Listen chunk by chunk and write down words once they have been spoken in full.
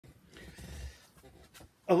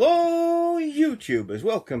Hello YouTubers,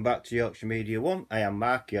 welcome back to Yorkshire Media 1. I am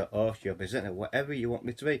Mark, your host, your presenter, whatever you want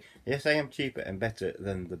me to be. Yes, I am cheaper and better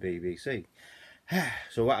than the BBC.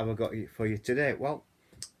 So what have I got for you today? Well,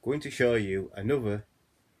 going to show you another,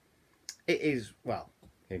 it's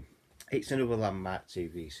another landmark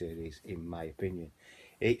TV series in my opinion.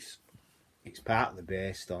 It's partly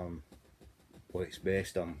based on what it's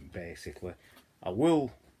based on basically. I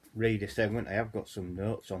will read a segment, I have got some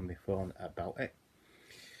notes on my phone about it.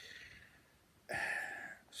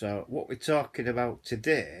 So what we're talking about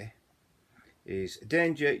today is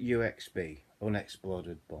Danger UXB,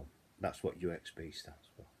 Unexploded Bomb. That's what UXB stands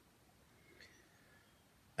for.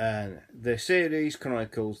 And the series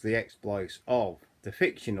chronicles the exploits of the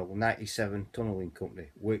fictional 97 tunnelling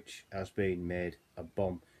company, which has been made a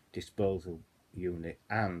bomb disposal unit,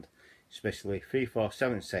 and especially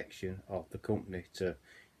 347 section of the company to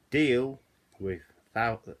deal with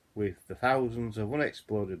the thousands of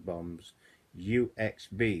unexploded bombs,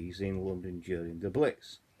 UXBs, in London during the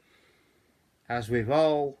Blitz. As with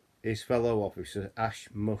all his fellow officers, Ash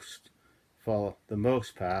must, for the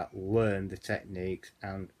most part, learn the techniques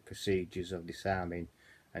and procedures of disarming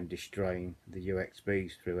and destroying the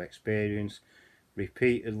UXBs through experience,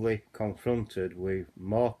 repeatedly confronted with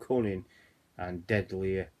more cunning and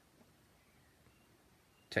deadlier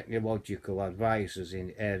technological advisors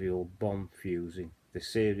in aerial bomb fusing. The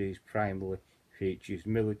series primarily features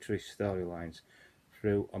military storylines.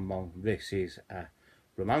 Through among this is a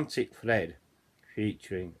romantic thread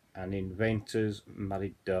featuring an inventor's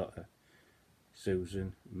married daughter,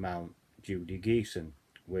 Susan Mount Judy Geeson,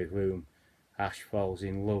 with whom Ash falls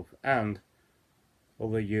in love, and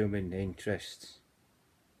other human interests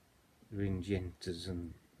engenders,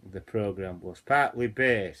 and the programme was partly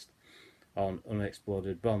based on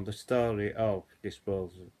Unexploded Bomb, the story of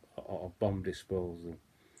bomb disposal.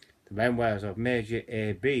 The memoirs of Major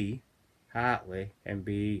A.B. Hartley,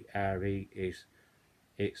 MBERE,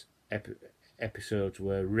 its episodes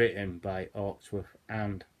were written by Hawksworth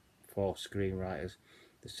and 4 screenwriters.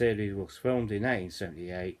 The series was filmed in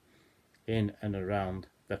 1978 in and around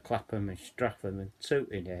the Clapham and Stratham and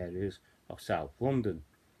Tooting areas of South London.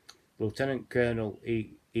 Lieutenant Colonel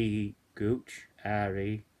E. Gooch,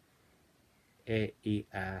 R.E.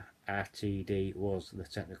 AER-RTD, was the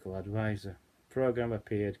technical advisor. The programme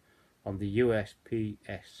appeared on the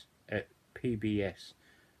PBS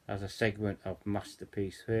as a segment of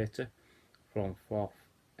Masterpiece Theatre from 4th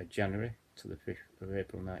of January to the 5th of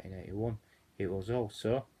April 1981. It was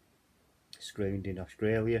also screened in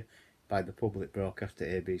Australia by the public broadcaster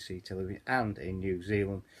ABC Television and in New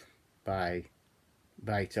Zealand by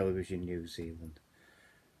Television New Zealand.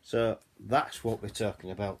 So that's what we're talking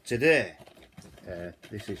about today.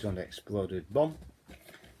 This is Unexploded Bomb,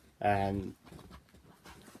 and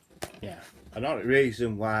yeah, another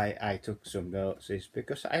reason why I took some notes is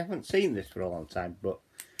because I haven't seen this for a long time. But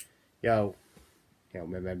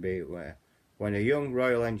remember when a young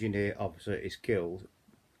Royal Engineer officer is killed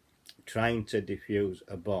trying to defuse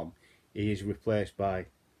a bomb, he is replaced by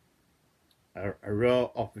a raw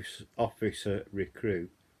officer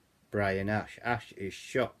recruit, Brian Ash. Ash is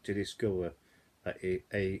shocked to discover that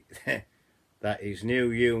that his new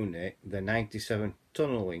unit, the 97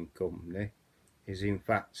 Tunnelling Company, is in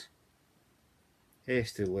fact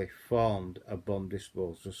hastily formed a bomb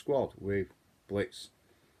disposal squad, with Blitz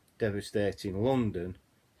devastating London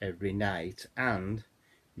every night and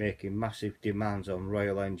making massive demands on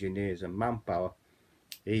Royal Engineers and manpower.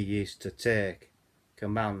 He is to take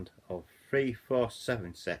command of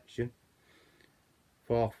 347 section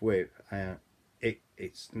forthwith.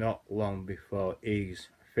 It's not long before he's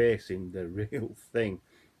facing the real thing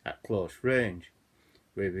at close range,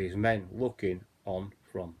 with his men looking on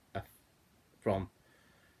from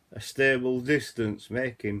a stable distance,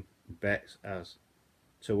 making bets as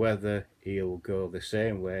to whether he'll go the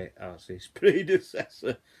same way as his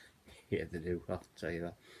predecessor. Yeah, they do, I'll tell you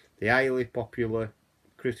that. The highly popular,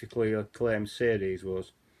 critically acclaimed series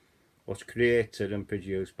was created and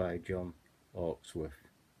produced by John Hawksworth.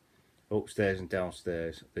 Upstairs and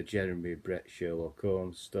Downstairs, the Jeremy Brett Sherlock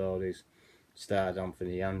Holmes stories, starred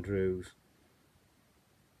Anthony Andrews.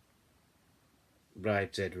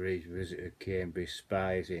 Brideshead Revisited, Cambridge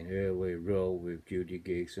Spies in early role with Judy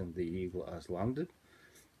Geeson, The Eagle Has Landed,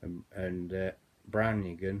 and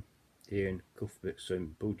Brannigan, Ian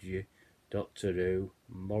Cuthbertson, Budgie, Doctor Who,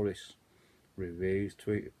 Morris Reviews,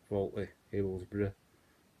 Tweet Faulty Hillsborough.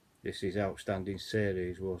 This is outstanding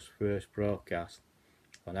series was first broadcast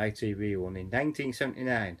on ITV1 in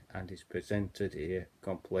 1979 and is presented here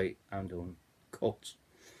complete and uncut.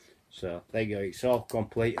 So there you go, it's all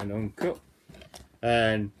complete and uncut.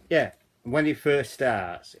 And yeah, when he first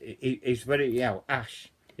starts, he's very, you know, Ash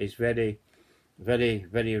is very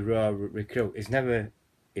raw recruit. He's never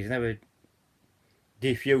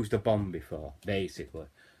defused a bomb before, basically.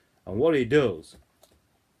 And what he does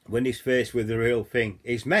when he's faced with the real thing,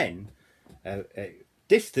 his men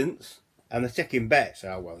distance and they're taking bets.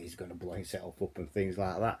 Oh well, he's going to blow himself up and things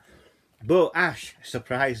like that. But Ash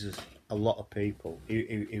surprises a lot of people.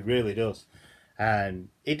 He really does, and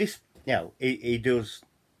he just, you know, he does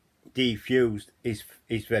defuse his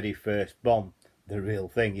very first bomb, the real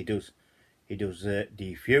thing. He does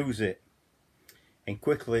defuse it, and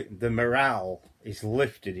quickly the morale is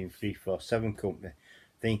lifted in 347 Company,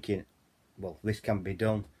 thinking, well, this can be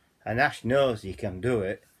done, and Ash knows he can do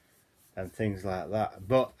it, and things like that.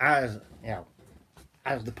 But as you know,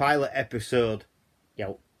 as the pilot episode, you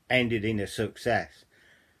know, ended in a success,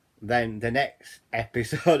 then the next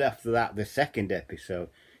episode after that, the second episode,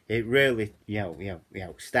 it really, you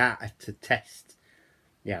know, started to test,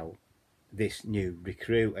 you know, this new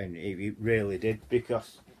recruit, and it really did,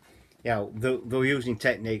 because, you know, they were using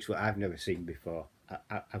techniques that I've never seen before.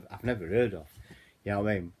 I've never heard of. You know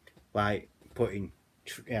what I mean? Like putting,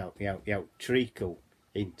 you know, treacle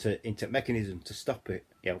into mechanism to stop it,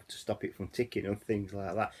 you know, to stop it from ticking and things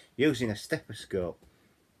like that. Using a stethoscope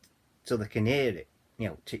so they can hear it, you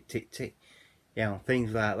know, tick tick tick, you know,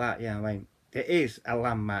 things like that. You know what I mean? It is a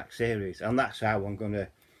landmark series, and that's how I'm gonna,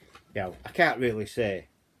 you know, I can't really say.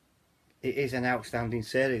 It is an outstanding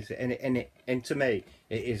series, and to me,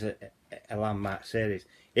 it is a landmark series.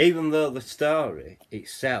 Even though the story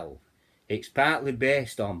itself, it's partly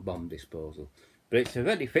based on bomb disposal, but it's a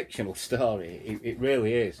very fictional story. It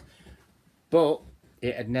really is. But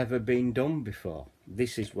it had never been done before.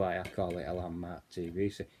 This is why I call it a landmark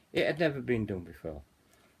TV series. It had never been done before.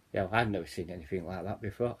 You know, I'd never seen anything like that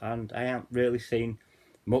before, and I haven't really seen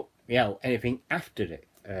much, you know, anything after it.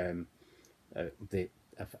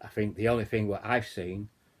 I think the only thing what I've seen,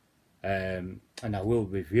 and I will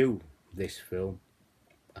review this film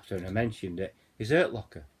after I mentioned it, is Hurt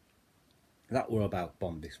Locker. That were about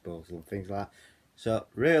bomb disposal and things like that. So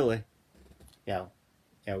really, you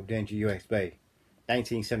know, Danger UXB,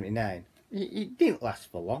 1979. It didn't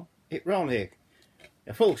last for long. It were only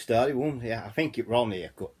a full story. I think it were only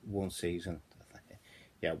one season.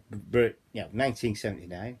 Yeah, but you know,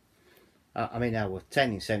 1979. I mean, I was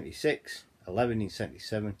 10 in 76. 11 in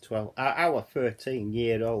 77, 12. I was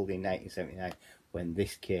 13-year-old in 1979 when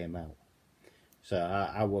this came out. So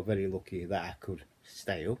I was very lucky that I could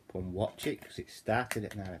stay up and watch it, because it started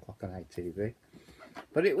at 9 o'clock on ITV.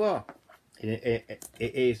 But it was. It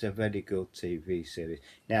is a very good TV series.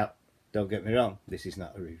 Now, don't get me wrong, this is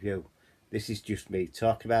not a review. This is just me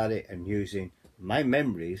talking about it and using my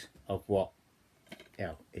memories of what, you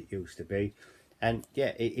know, it used to be. And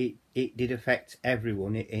yeah, it did affect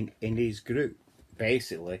everyone in his group.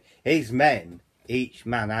 Basically, his men, each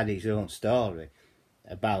man had his own story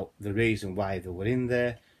about the reason why they were in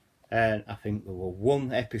there. And I think there was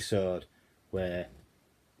one episode where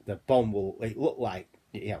the bomb it looked like,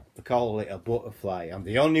 you know, they call it a butterfly, and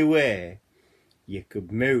the only way you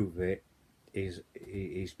could move it is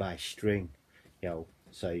by string, you know.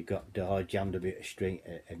 So you got to jam a bit of string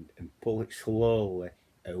and pull it slowly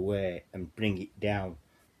away and bring it down,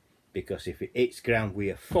 because if it hits ground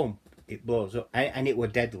with a thump, it blows up, and it were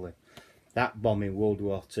deadly. That bomb in World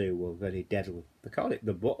War II was very deadly. They call it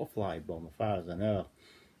the butterfly bomb, as far as I know,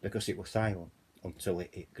 because it was silent until it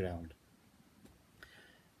hit ground.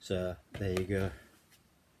 So there you go.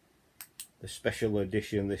 The special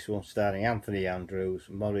edition, this one starring Anthony Andrews,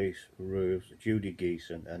 Maurice Roos, Judy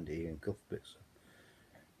Geeson and Ian Cuthbertson.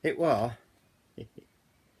 It was, you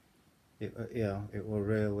know, it was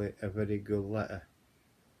really a very good letter.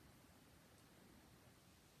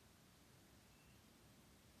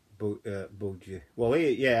 Budgie. Well,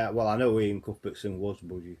 well, I know Ian Cuthbertson was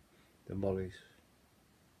Budgie, the Maurice.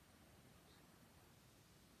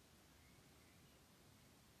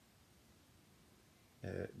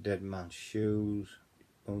 Dead Man's Shoes,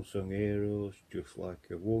 Unsung Heroes, Just Like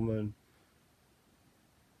a Woman,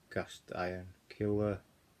 Cast Iron Killer,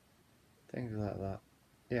 things like that.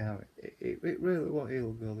 Yeah, it really was.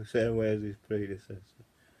 He'll go the same way as his predecessor.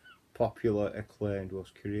 Popular, acclaimed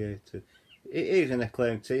was created. It is an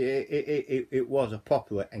acclaimed. It was a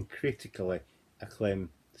popular and critically acclaimed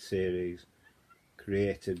series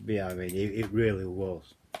created. Yeah, I mean, it really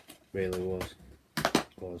was. Really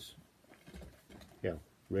was. Yeah,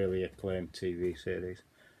 really acclaimed TV series.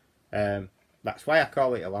 That's why I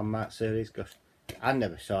call it a landmark series, because I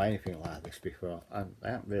never saw anything like this before, and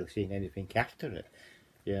I haven't really seen anything after it.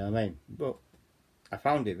 You know what I mean? But I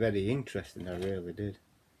found it very interesting. I really did.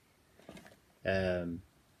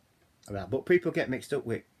 that. But people get mixed up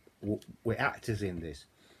with actors in this,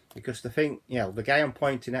 because they think, you know, the guy I'm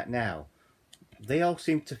pointing at now, they all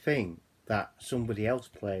seem to think that somebody else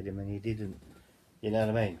played him and he didn't. You know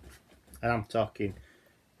what I mean? And I'm talking,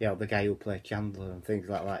 you know, the guy who played Chandler and things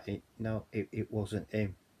like that. It wasn't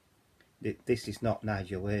him. This is not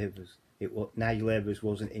Nigel Havers. Nigel Havers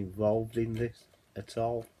wasn't involved in this at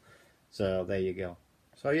all. So there you go.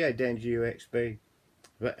 So yeah, Danger UXB.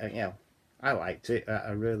 But you know, I liked it.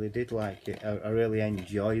 I really did like it. I really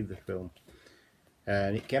enjoyed the film.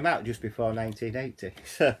 And it came out just before 1980.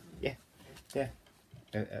 So yeah,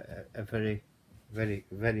 a very, very,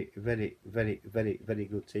 very, very, very, very, very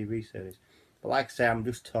good TV series. But like I say, I'm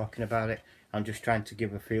just talking about it. I'm just trying to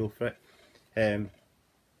give a feel for it.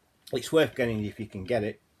 It's worth getting if you can get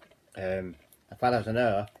it. As far as I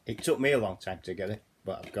know, it took me a long time to get it,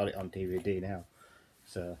 but I've got it on DVD now.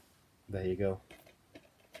 So there you go.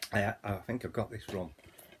 I think I got this from.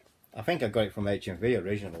 I think I got it from HMV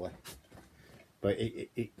originally, but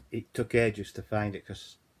it took ages to find it,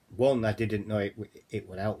 because one, I didn't know it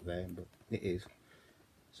was out there, but it is.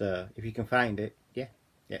 So if you can find it, yeah,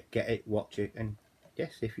 get it, watch it, and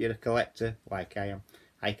yes, if you're a collector like I am,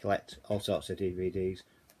 I collect all sorts of DVDs,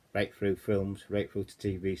 right through films, right through to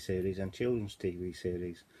TV series and children's TV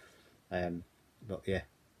series. But yeah,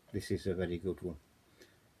 this is a very good one.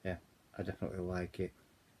 Yeah, I definitely like it.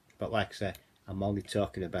 But like I say, I'm only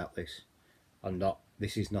talking about this.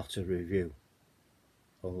 This is not a review.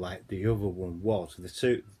 Unlike the other one was.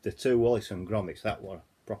 The two Wallace and Gromits, that was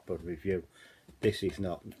a proper review. This is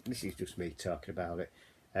not. This is just me talking about it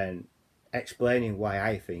and explaining why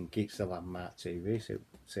I think it's a landmark TV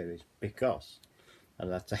series. Because,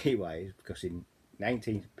 and I'll tell you why, is because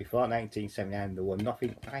before 1979 there was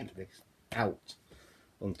nothing like this out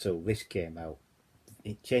until this came out.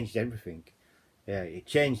 It changed everything. Yeah, it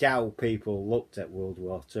changed how people looked at World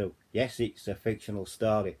War II. Yes, it's a fictional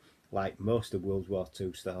story, like most of World War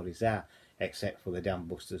II stories are, except for the Dam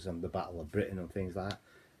Busters and the Battle of Britain and things like that.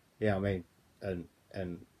 Yeah, I mean,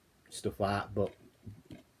 and stuff like that. But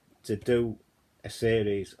to do a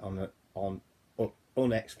series on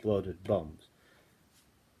unexploded bombs,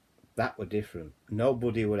 that were different.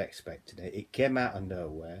 Nobody were expecting it. It came out of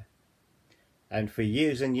nowhere. And for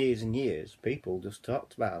years and years and years, people just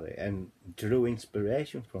talked about it and drew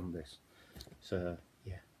inspiration from this. So,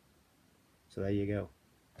 yeah. So there you go.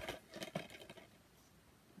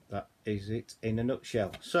 That is it in a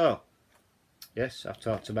nutshell. So, yes, I've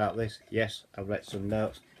talked about this. Yes, I've read some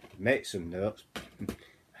notes, made some notes.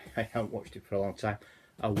 I haven't watched it for a long time.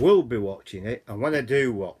 I will be watching it, and when I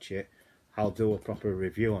do watch it, I'll do a proper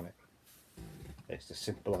review on it. It's as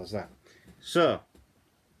simple as that. So,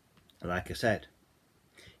 like I said,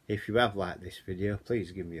 if you have liked this video,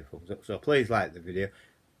 please give me a thumbs up. So please like the video.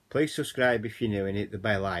 Please subscribe if you're new and hit the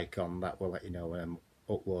bell icon. That will let you know when I'm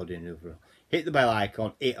uploading another. Hit the bell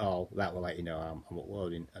icon, hit all. That will let you know I'm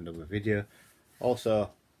uploading another video. Also,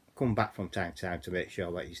 come back from time to time to make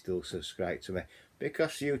sure that you still subscribe to me,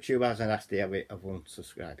 because YouTube has a nasty habit of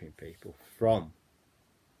unsubscribing people from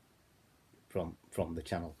the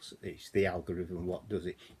channels. It's the algorithm what does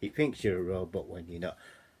it. It thinks you're a robot when you're not.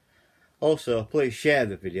 Also, please share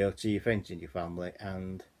the video to your friends and your family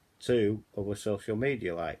and to other social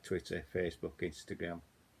media like Twitter, Facebook, Instagram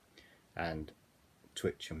and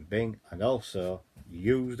Twitch and Bing. And also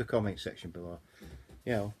use the comment section below,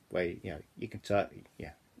 you know, where you can type,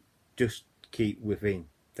 just keep within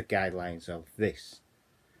the guidelines of this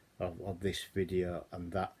video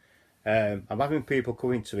and that. I'm having people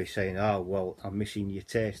coming to me saying, oh well, I'm missing your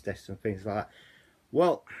taste test and things like that.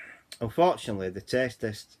 Well, unfortunately the taste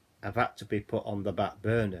test have had to be put on the back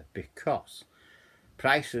burner because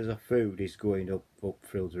prices of food is going up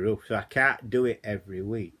through the roof, so I can't do it every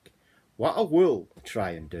week. What I will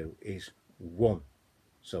try and do is once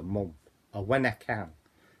a month, or when I can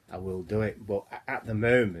I will do it. But at the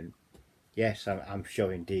moment, yes, I'm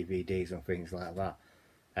showing DVDs and things like that,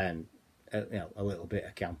 and a little bit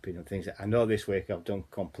of camping and things. I know this week I've done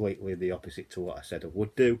completely the opposite to what I said I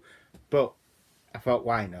would do, but I thought,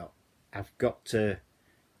 why not? I've got to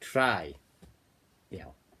try,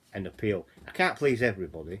 and appeal. I can't please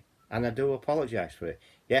everybody, and I do apologise for it.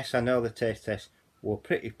 Yes, I know the taste tests were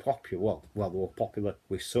pretty popular. Well, they were popular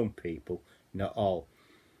with some people, not all.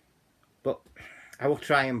 But I will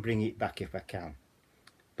try and bring it back if I can.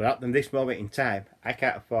 But at this moment in time, I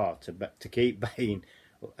can't afford to keep buying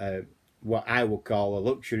what I would call a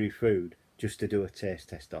luxury food just to do a taste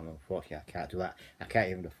test on. Unfortunately, I can't do that. I can't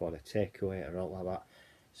even afford a takeaway or all like that.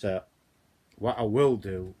 So what I will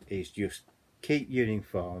do is just keep you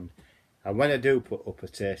informed, and when I do put up a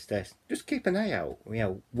taste test, just keep an eye out.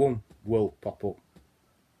 One will pop up.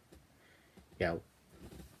 you know,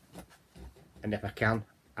 and if I can,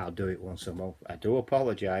 I'll do it once a month. I do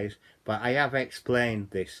apologise, but I have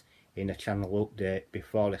explained this in a channel update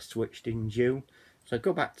before I switched in June. So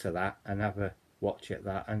go back to that and have a watch at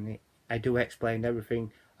that, and I do explain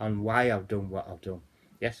everything on why I've done what I've done.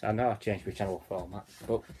 Yes, I know I've changed my channel format,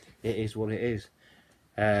 but it is what it is.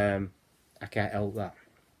 I can't help that.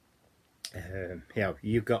 You know,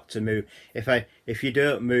 you've got to move. If you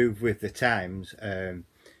don't move with the times, you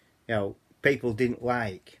know, people didn't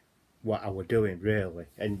like what I was doing really,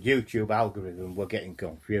 and YouTube algorithm were getting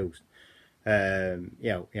confused. You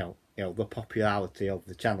know, the popularity of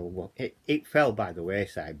the channel, well, it fell by the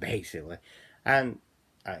wayside basically, and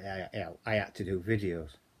I had to do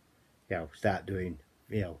videos. You know, start doing.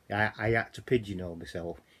 You know, I had to pigeonhole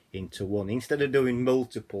myself into one instead of doing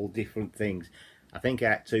multiple different things. I think I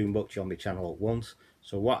had too much on my channel at once.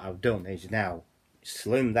 So what I've done is now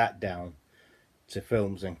slim that down to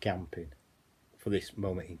films and camping for this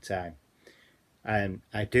moment in time. And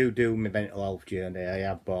I do my mental health journey. I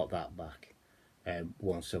have brought that back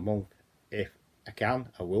once a month. If I can,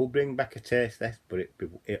 I will bring back a taste test, but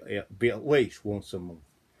it'll be at least once a month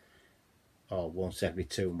or once every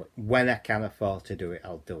 2 months. When I can afford to do it,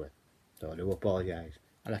 I'll do it. So I do apologise,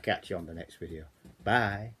 and I'll catch you on the next video.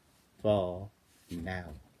 Bye for now.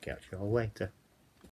 Catch you all later.